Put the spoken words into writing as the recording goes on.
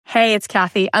Hey, it's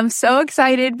Kathy. I'm so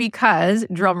excited because,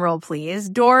 drumroll please,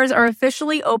 doors are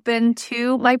officially open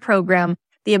to my program,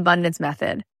 The Abundance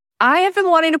Method. I have been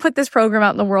wanting to put this program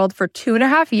out in the world for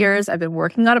 2.5 years. I've been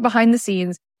working on it behind the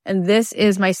scenes, and this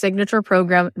is my signature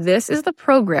program. This is the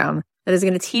program that is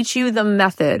going to teach you the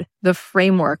method, the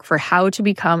framework for how to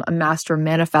become a master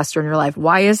manifestor in your life.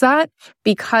 Why is that?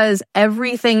 Because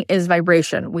everything is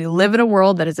vibration. We live in a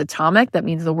world that is atomic. That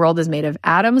means the world is made of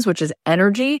atoms, which is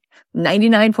energy.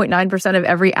 99.9% of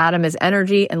every atom is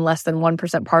energy and less than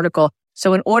 1% particle.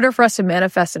 So in order for us to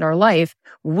manifest in our life,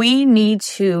 we need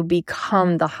to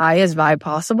become the highest vibe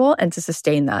possible and to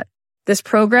sustain that. This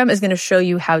program is going to show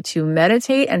you how to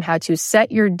meditate and how to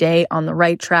set your day on the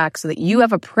right track so that you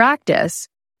have a practice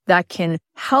that can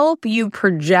help you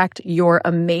project your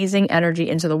amazing energy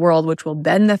into the world, which will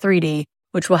bend the 3D,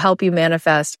 which will help you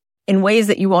manifest in ways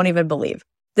that you won't even believe.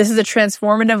 This is a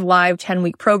transformative live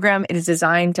 10-week program. It is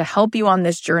designed to help you on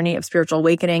this journey of spiritual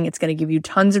awakening. It's going to give you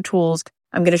tons of tools.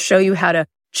 I'm going to show you how to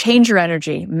change your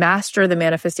energy, master the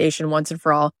manifestation once and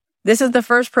for all. This is the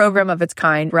first program of its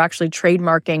kind. We're actually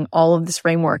trademarking all of this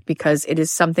framework because it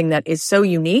is something that is so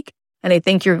unique, and I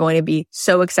think you're going to be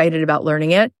so excited about learning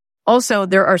it. Also,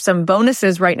 there are some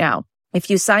bonuses right now.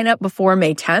 If you sign up before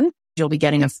May 10th, you'll be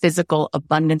getting a physical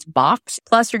abundance box.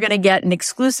 Plus, you're going to get an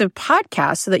exclusive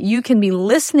podcast so that you can be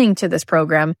listening to this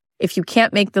program. If you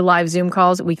can't make the live Zoom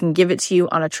calls, we can give it to you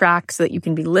on a track so that you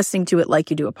can be listening to it like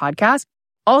you do a podcast.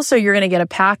 Also, you're going to get a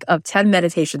pack of 10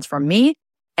 meditations from me.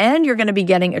 And you're going to be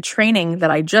getting a training that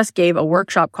I just gave, a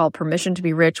workshop called Permission to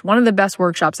be Rich, one of the best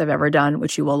workshops I've ever done,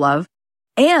 which you will love.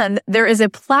 And there is a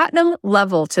platinum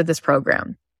level to this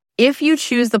program. If you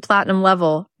choose the platinum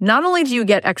level, not only do you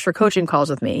get extra coaching calls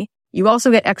with me, you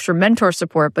also get extra mentor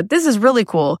support, but this is really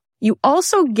cool. You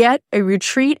also get a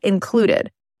retreat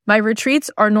included. My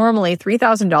retreats are normally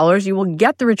 $3,000. You will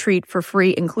get the retreat for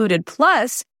free included.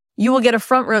 Plus, you will get a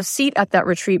front row seat at that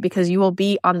retreat because you will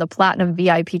be on the platinum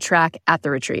VIP track at the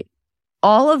retreat.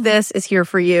 All of this is here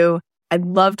for you. I'd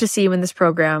love to see you in this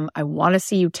program. I want to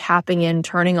see you tapping in,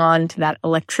 turning on to that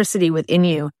electricity within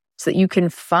you so that you can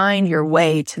find your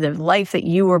way to the life that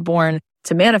you were born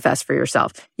to manifest for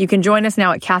yourself. You can join us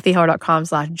now at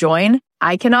kathyheller.com/join.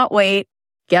 I cannot wait.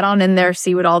 Get on in there,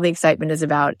 see what all the excitement is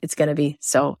about. It's going to be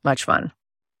so much fun.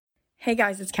 Hey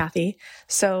guys, it's Kathy.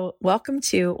 So welcome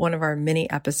to one of our mini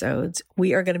episodes.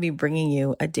 We are going to be bringing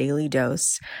you a daily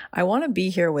dose. I want to be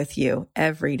here with you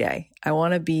every day. I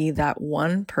want to be that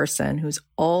one person who's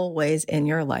always in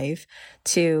your life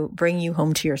to bring you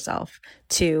home to yourself,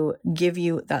 to give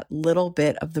you that little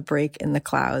bit of the break in the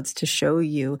clouds, to show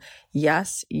you,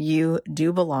 yes, you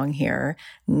do belong here.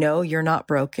 No, you're not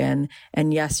broken.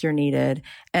 And yes, you're needed.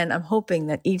 And I'm hoping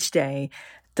that each day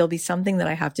there'll be something that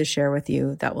I have to share with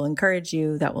you that will encourage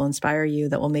you, that will inspire you,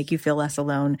 that will make you feel less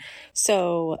alone.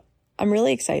 So I'm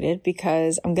really excited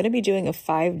because I'm going to be doing a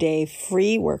 5-day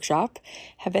free workshop.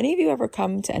 Have any of you ever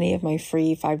come to any of my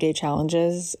free 5-day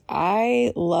challenges?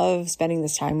 I love spending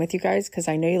this time with you guys because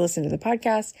I know you listen to the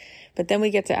podcast, but then we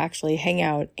get to actually hang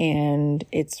out and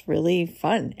it's really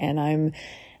fun. And I'm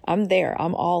there.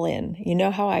 I'm all in. You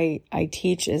know how I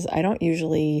teach is I don't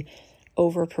usually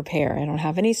over prepare. I don't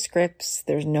have any scripts.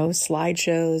 There's no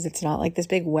slideshows. It's not like this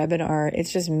big webinar.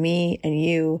 It's just me and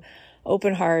you,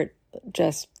 open heart,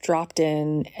 just dropped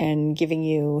in and giving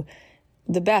you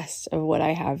the best of what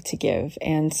I have to give.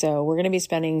 And so we're going to be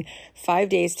spending 5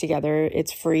 days together.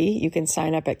 It's free. You can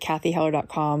sign up at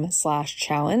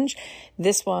kathyheller.com/challenge.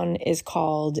 This one is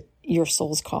called Your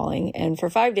Soul's Calling. And for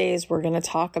 5 days, we're going to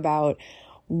talk about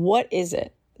what is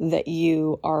it that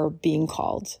you are being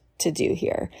called to do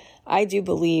here. I do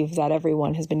believe that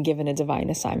everyone has been given a divine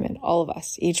assignment. All of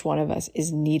us, each one of us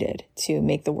is needed to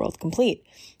make the world complete.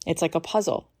 It's like a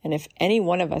puzzle. And if any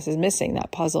one of us is missing,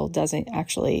 that puzzle doesn't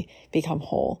actually become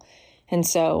whole. And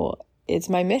so it's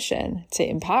my mission to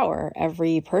empower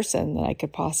every person that I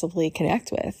could possibly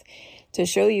connect with, to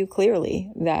show you clearly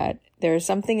that there is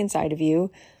something inside of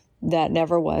you that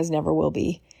never was, never will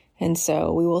be. And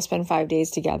so we will spend 5 days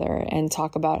together and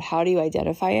talk about how do you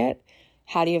identify it?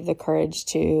 How do you have the courage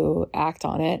to act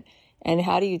on it? And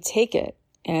how do you take it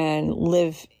and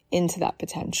live into that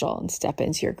potential and step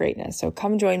into your greatness? So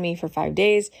come join me for 5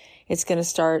 days. It's going to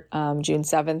start June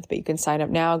 7th, but you can sign up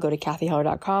now. Go to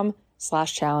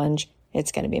kathyheller.com/challenge.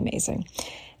 It's going to be amazing.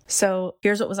 So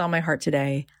here's what was on my heart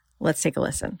today. Let's take a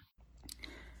listen.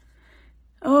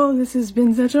 Oh, this has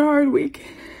been such a hard week.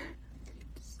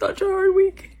 Such a hard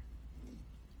week.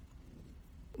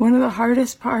 One of the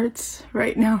hardest parts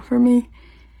right now for me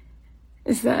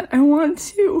is that I want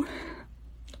to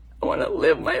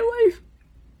live my life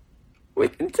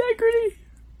with integrity.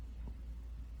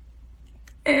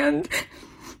 And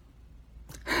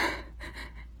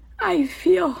I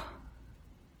feel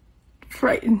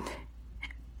frightened.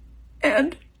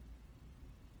 And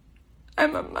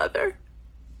I'm a mother.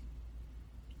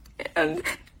 And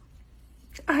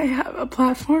I have a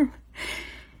platform.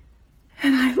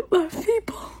 And I love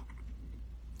people.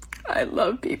 I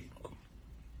love people.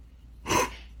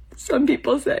 Some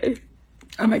people say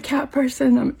I'm a cat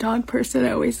person, I'm a dog person.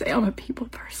 I always say I'm a people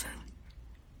person.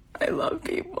 I love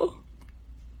people.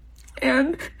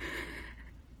 And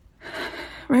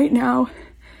right now,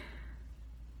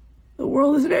 the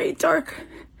world is very dark,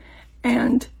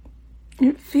 and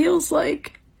it feels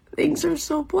like things are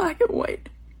so black and white.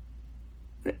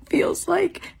 It feels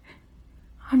like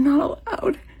I'm not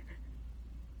allowed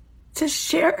to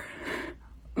share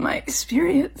my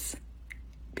experience,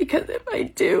 because if I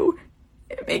do,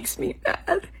 it makes me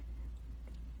mad.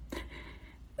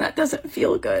 That doesn't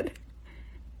feel good.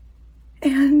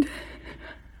 And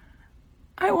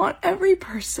I want every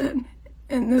person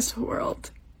in this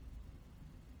world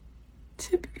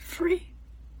to be free.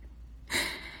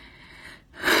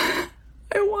 I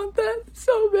want that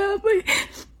so badly.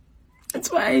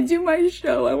 That's why I do my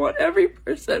show. I want every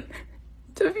person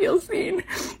to feel seen.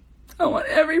 I want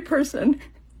every person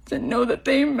to know that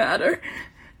they matter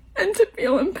and to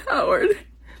feel empowered.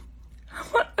 I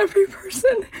want every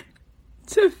person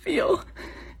to feel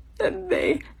that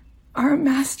they are a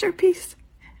masterpiece,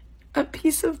 a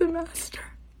piece of the master,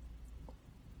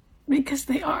 because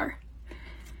they are.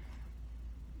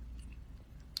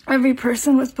 Every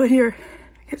person was put here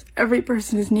because every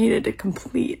person is needed to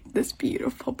complete this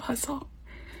beautiful puzzle.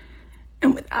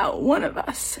 And without one of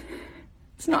us,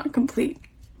 it's not complete.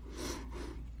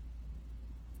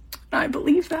 I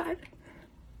believe that.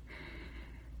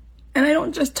 And I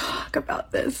don't just talk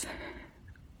about this.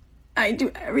 I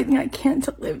do everything I can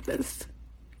to live this.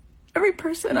 Every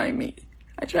person I meet,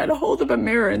 I try to hold up a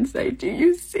mirror and say, do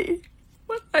you see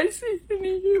what I see in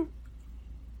you?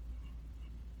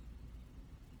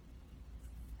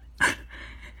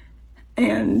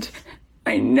 And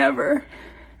I never,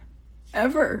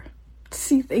 ever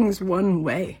see things one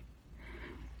way.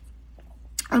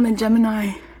 I'm a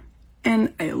Gemini,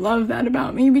 and I love that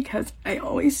about me because I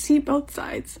always see both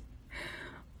sides.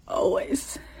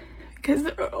 Always. Because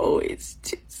there are always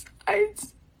two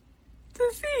sides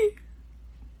to see.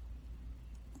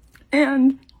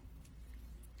 And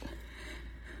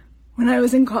when I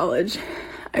was in college,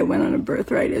 I went on a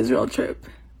Birthright Israel trip.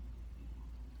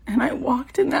 And I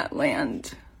walked in that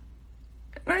land.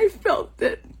 And I felt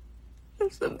that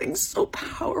there's something so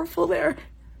powerful there.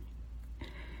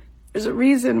 There's a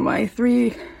reason why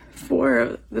 3-4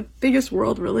 of the biggest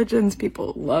world religions,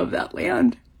 people love that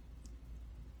land.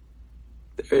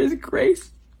 There is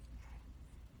grace.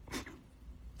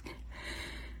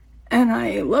 And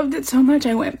I loved it so much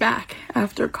I went back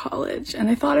after college. And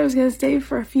I thought I was going to stay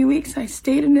for a few weeks. I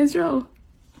stayed in Israel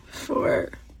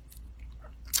for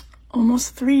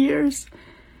almost 3 years.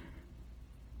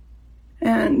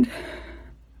 And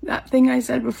that thing I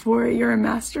said before, you're a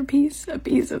masterpiece, a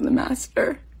piece of the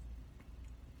master,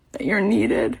 that you're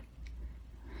needed.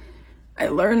 I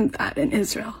learned that in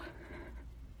Israel.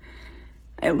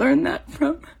 I learned that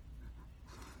from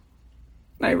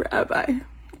my rabbi,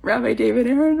 Rabbi David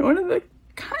Aaron, one of the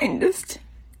kindest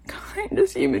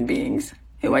human beings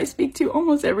who I speak to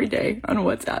almost every day on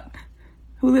WhatsApp,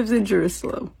 who lives in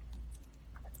Jerusalem.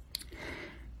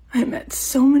 I met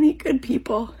so many good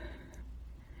people.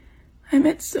 I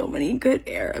met so many good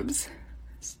Arabs,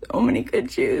 so many good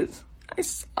Jews. I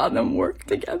saw them work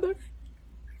together,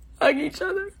 hug each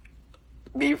other,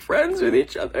 be friends with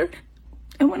each other.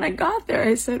 And when I got there,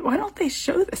 I said, why don't they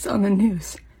show this on the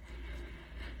news?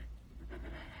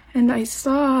 And I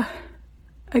saw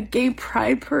a gay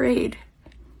pride parade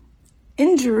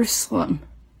in Jerusalem.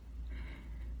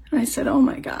 And I said, oh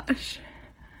my gosh,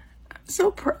 I'm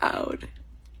so proud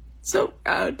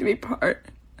to be part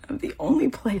of the only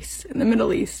place in the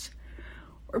Middle East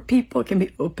where people can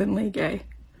be openly gay.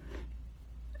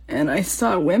 And I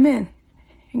saw women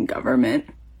in government.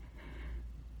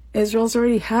 Israel's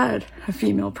already had a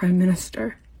female prime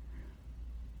minister.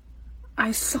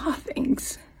 I saw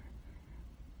things.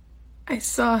 I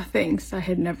saw things I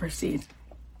had never seen.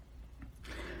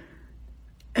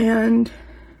 And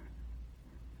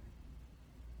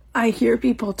I hear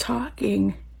people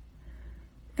talking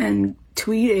and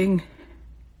tweeting,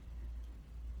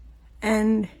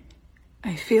 and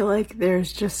I feel like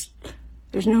there's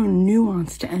no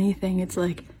nuance to anything. It's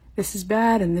like, this is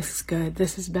bad and this is good.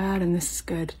 This is bad and this is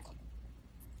good.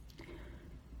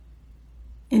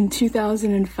 In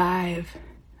 2005,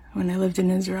 when I lived in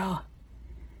Israel,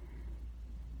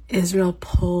 Israel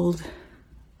pulled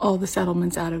all the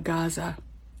settlements out of Gaza.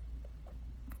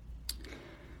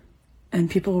 And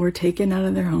people were taken out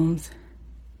of their homes.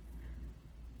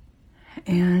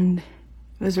 And it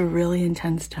was a really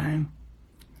intense time.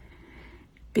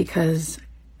 Because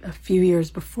a few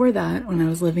years before that, when I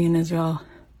was living in Israel,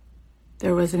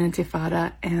 there was an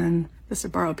intifada and the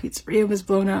Sbarro Pizzeria was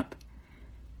blown up.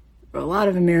 There were a lot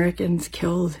of Americans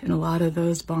killed in a lot of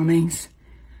those bombings.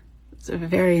 It was a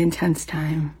very intense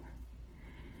time.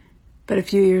 But a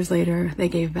few years later, they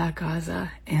gave back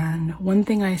Gaza. And one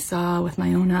thing I saw with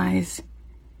my own eyes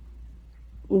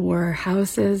were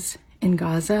houses in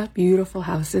Gaza, beautiful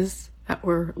houses that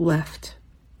were left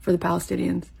for the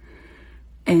Palestinians,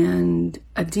 and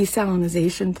a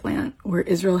desalinization plant where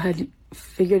Israel had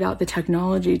figured out the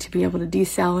technology to be able to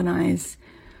desalinize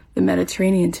the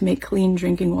Mediterranean to make clean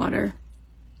drinking water.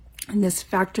 And this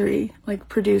factory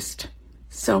produced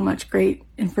so much great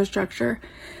infrastructure.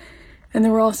 And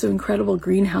there were also incredible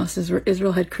greenhouses where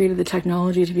Israel had created the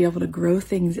technology to be able to grow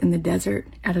things in the desert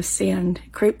out of sand,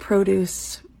 create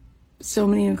produce, so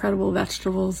many incredible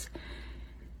vegetables.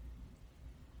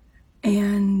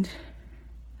 And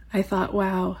I thought,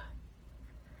 wow,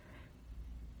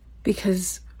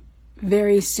 because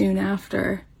very soon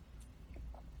after,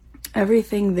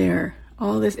 everything there,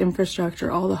 all this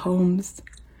infrastructure, all the homes,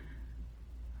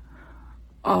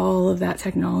 all of that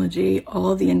technology,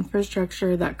 all of the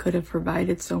infrastructure that could have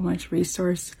provided so much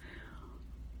resource,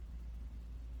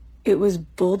 it was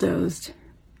bulldozed.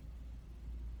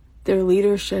 Their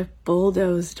leadership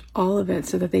bulldozed all of it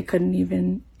so that they couldn't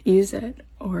even use it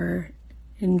or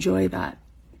enjoy that.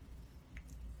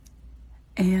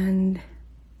 And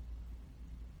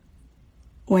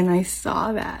when I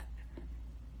saw that,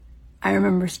 I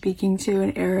remember speaking to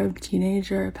an Arab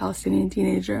teenager, a Palestinian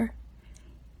teenager,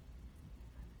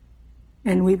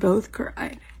 and we both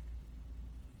cried.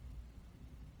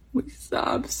 We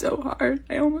sobbed so hard,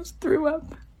 I almost threw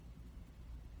up.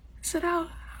 I said, how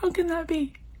can that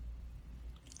be?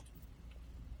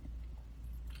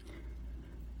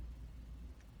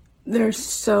 There's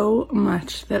so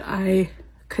much that I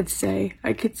could say.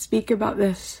 I could speak about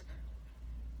this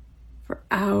for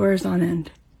hours on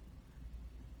end.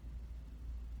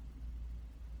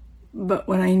 But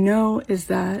what I know is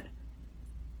that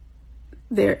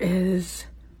there is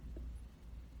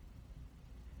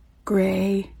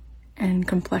gray and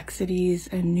complexities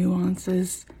and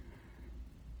nuances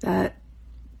that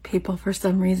people, for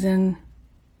some reason,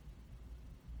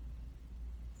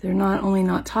 they're not only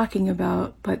not talking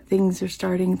about, but things are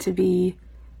starting to be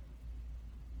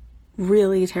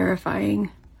really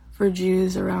terrifying for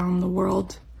Jews around the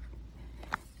world.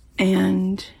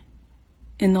 And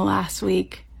in the last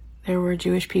week, there were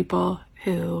Jewish people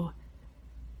who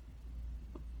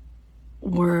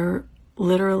were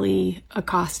literally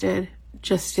accosted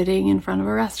just sitting in front of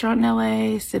a restaurant in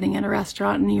LA, sitting at a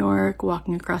restaurant in New York,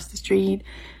 walking across the street.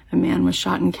 A man was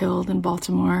shot and killed in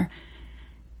Baltimore.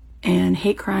 And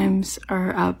hate crimes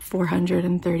are up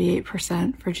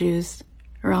 438% for Jews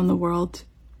around the world.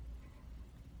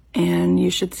 And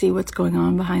you should see what's going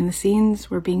on behind the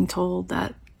scenes. We're being told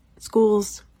that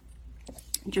schools,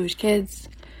 Jewish kids,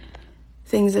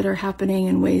 things that are happening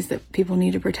in ways that people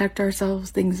need to protect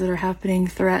ourselves, things that are happening,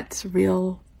 threats,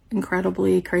 real,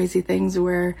 incredibly crazy things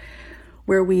where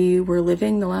we were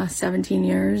living the last 17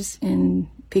 years in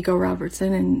Pico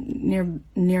Robertson and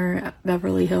near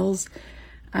Beverly Hills.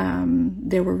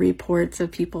 There were reports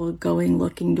of people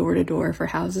looking door to door for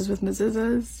houses with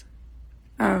mezuzahs,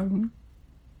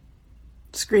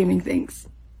 screaming things.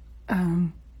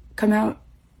 Come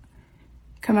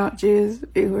out, Jews.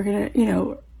 We're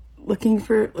gonna, looking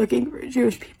for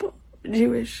Jewish people,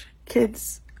 Jewish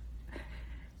kids,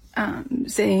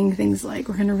 saying things like,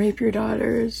 we're gonna rape your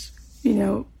daughters,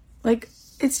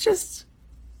 it's just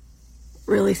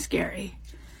really scary.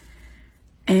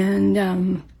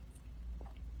 And,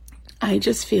 I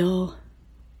just feel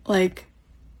like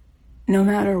no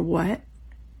matter what,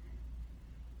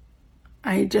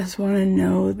 I just want to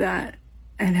know that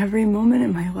at every moment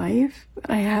in my life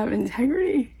that I have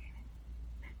integrity.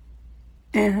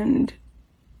 And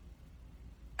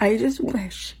I just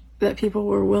wish that people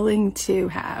were willing to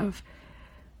have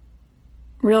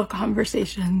real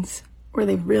conversations where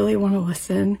they really want to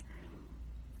listen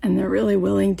and they're really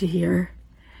willing to hear.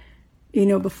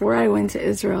 Before I went to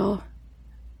Israel,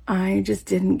 I just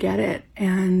didn't get it.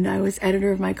 And I was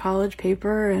editor of my college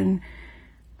paper, and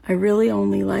I really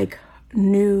only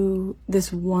knew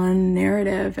this one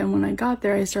narrative. And when I got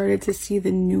there, I started to see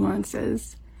the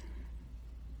nuances.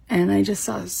 And I just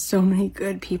saw so many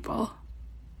good people.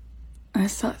 I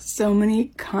saw so many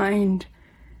kind,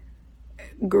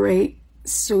 great,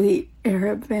 sweet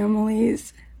Arab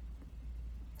families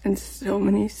and so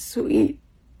many sweet,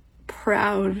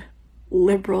 proud,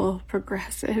 liberal,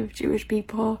 progressive Jewish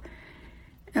people.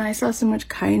 And I saw so much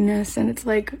kindness, and it's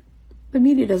like, the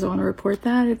media doesn't want to report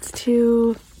that. It's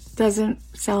too, doesn't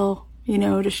sell,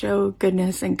 to show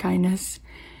goodness and kindness.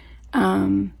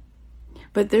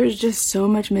 But there's just so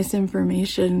much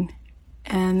misinformation,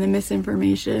 and the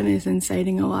misinformation is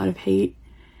inciting a lot of hate.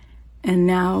 And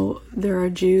now there are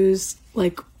Jews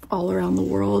like all around the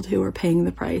world who are paying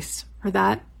the price for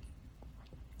that.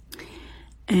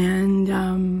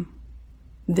 And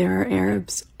there are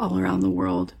Arabs all around the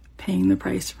world paying the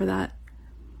price for that.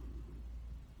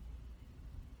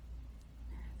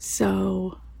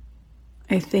 So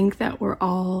I think that we're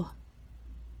all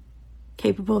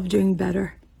capable of doing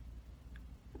better.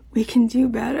 We can do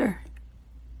better.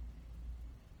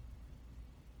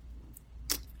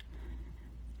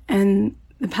 And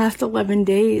the past 11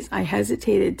 days, I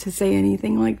hesitated to say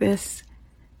anything like this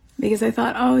because I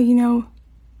thought,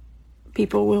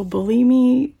 people will bully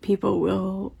me, people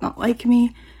will not like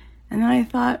me. And then I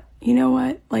thought, you know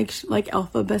what? Like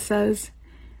Elphaba says,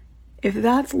 if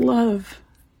that's love,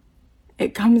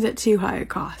 it comes at too high a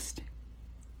cost.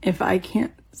 If I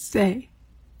can't say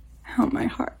how my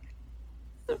heart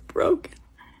is broken,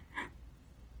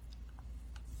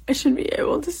 I should be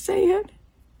able to say it.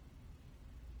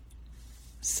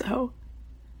 So,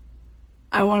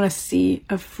 I want to see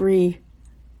a free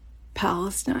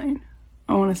Palestine.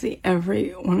 I want to see every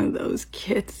one of those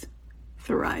kids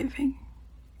thriving.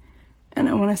 And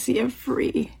I want to see a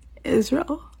free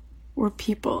Israel where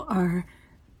people are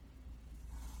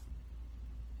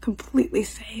completely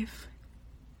safe.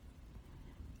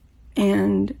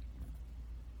 And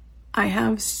I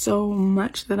have so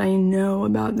much that I know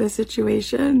about this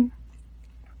situation,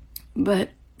 but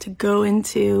to go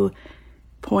into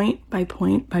point by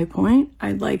point by point,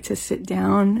 I'd like to sit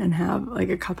down and have like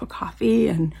a cup of coffee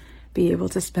and be able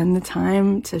to spend the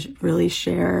time to really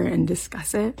share and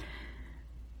discuss it.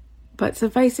 But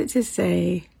suffice it to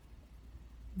say,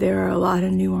 there are a lot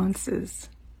of nuances.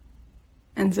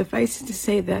 And suffice it to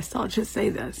say this, I'll just say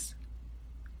this.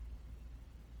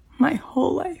 My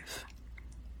whole life,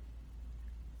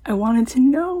 I wanted to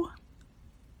know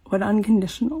what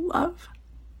unconditional love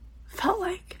felt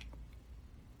like.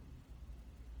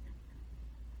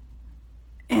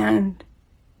 And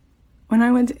when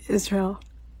I went to Israel,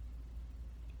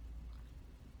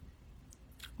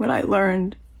 what I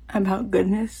learned about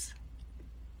goodness,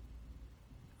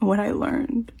 what I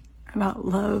learned about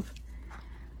love,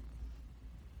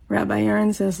 Rabbi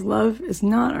Aaron says love is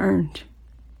not earned.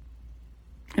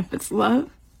 If it's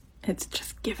love, it's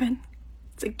just given.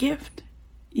 It's a gift.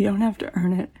 You don't have to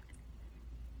earn it.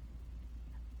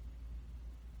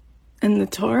 And the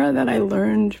Torah that I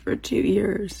learned for 2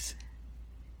 years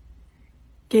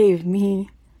gave me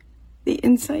the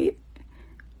insight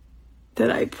that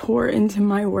I pour into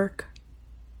my work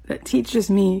that teaches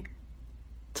me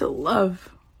to love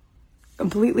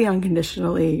completely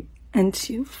unconditionally and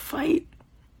to fight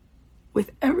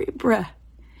with every breath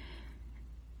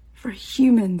for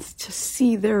humans to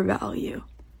see their value.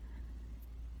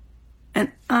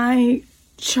 And I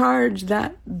charged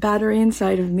that battery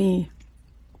inside of me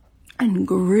and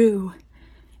grew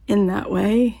in that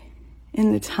way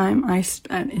in the time I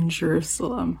spent in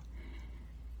Jerusalem.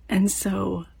 And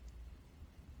so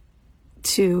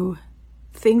to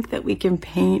think that we can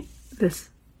paint this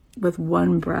with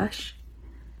one brush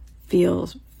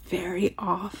feels very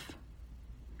off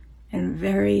and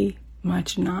very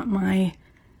much not my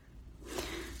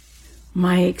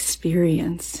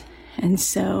experience. And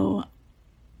so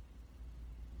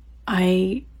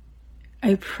I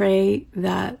pray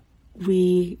that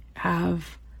we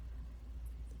have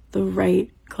the right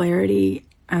clarity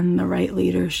and the right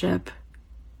leadership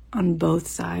on both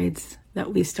sides,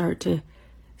 that we start to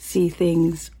see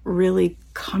things really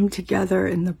come together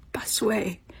in the best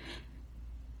way.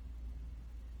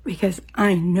 Because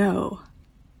I know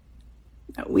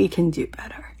that we can do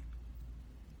better.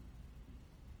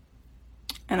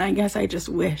 And I guess I just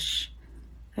wish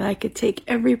that I could take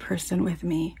every person with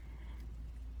me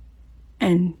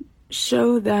and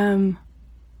show them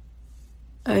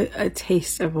a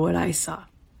taste of what I saw.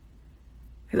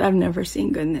 Because I've never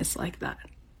seen goodness like that.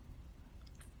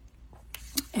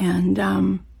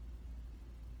 And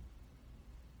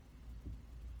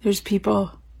there's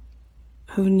people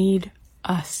who need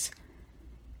us.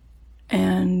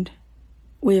 And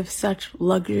we have such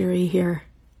luxury here.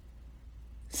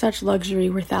 Such luxury,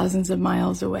 we're thousands of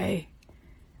miles away.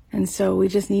 And so we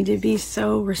just need to be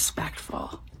so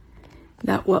respectful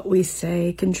that what we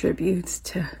say contributes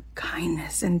to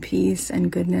kindness and peace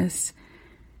and goodness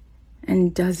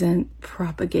and doesn't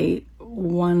propagate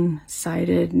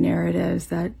one-sided narratives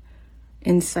that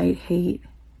incite hate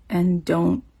and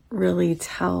don't really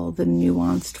tell the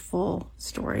nuanced full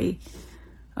story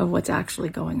of what's actually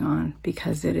going on,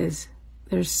 because there's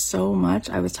so much.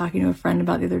 I was talking to a friend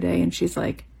about the other day, and she's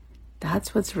like,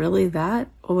 that's what's really that?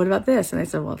 Well, what about this? And I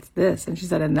said, well, it's this. And she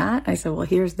said, and that? I said, well,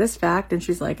 here's this fact. And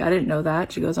she's like, I didn't know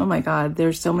that. She goes, oh my God,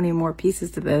 there's so many more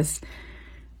pieces to this.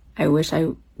 I wish I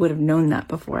would have known that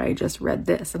before I just read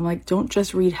this. I'm like, don't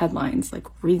just read headlines, like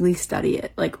really study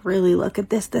it, like really look at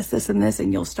this, and this,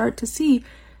 and you'll start to see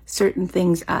certain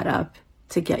things add up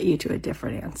to get you to a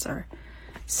different answer.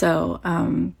 So,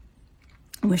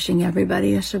 wishing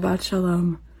everybody a Shabbat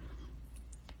Shalom,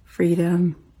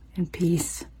 freedom and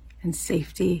peace and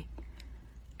safety.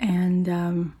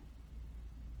 And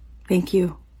thank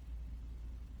you.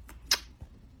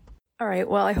 All right.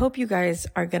 Well, I hope you guys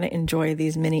are going to enjoy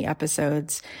these mini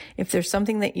episodes. If there's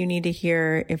something that you need to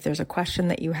hear, if there's a question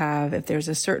that you have, if there's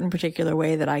a certain particular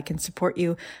way that I can support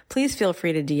you, please feel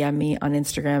free to DM me on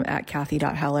Instagram at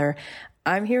Kathy.Heller.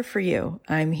 I'm here for you.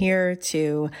 I'm here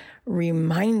to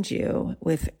remind you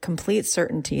with complete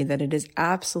certainty that it is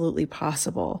absolutely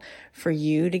possible for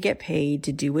you to get paid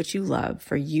to do what you love,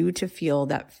 for you to feel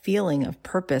that feeling of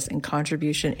purpose and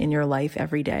contribution in your life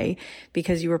every day,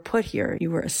 because you were put here.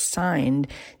 You were assigned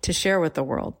to share with the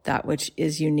world that which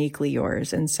is uniquely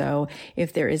yours. And so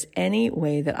if there is any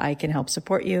way that I can help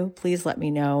support you, please let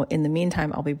me know. In the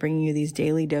meantime, I'll be bringing you these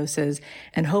daily doses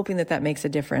and hoping that that makes a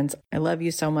difference. I love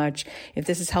you so much. If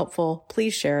this is helpful,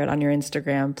 please share it on your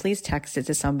Instagram. Please text it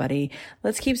to somebody.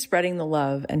 Let's keep spreading the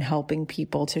love and helping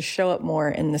people to show up more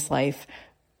in this life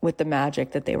with the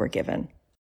magic that they were given.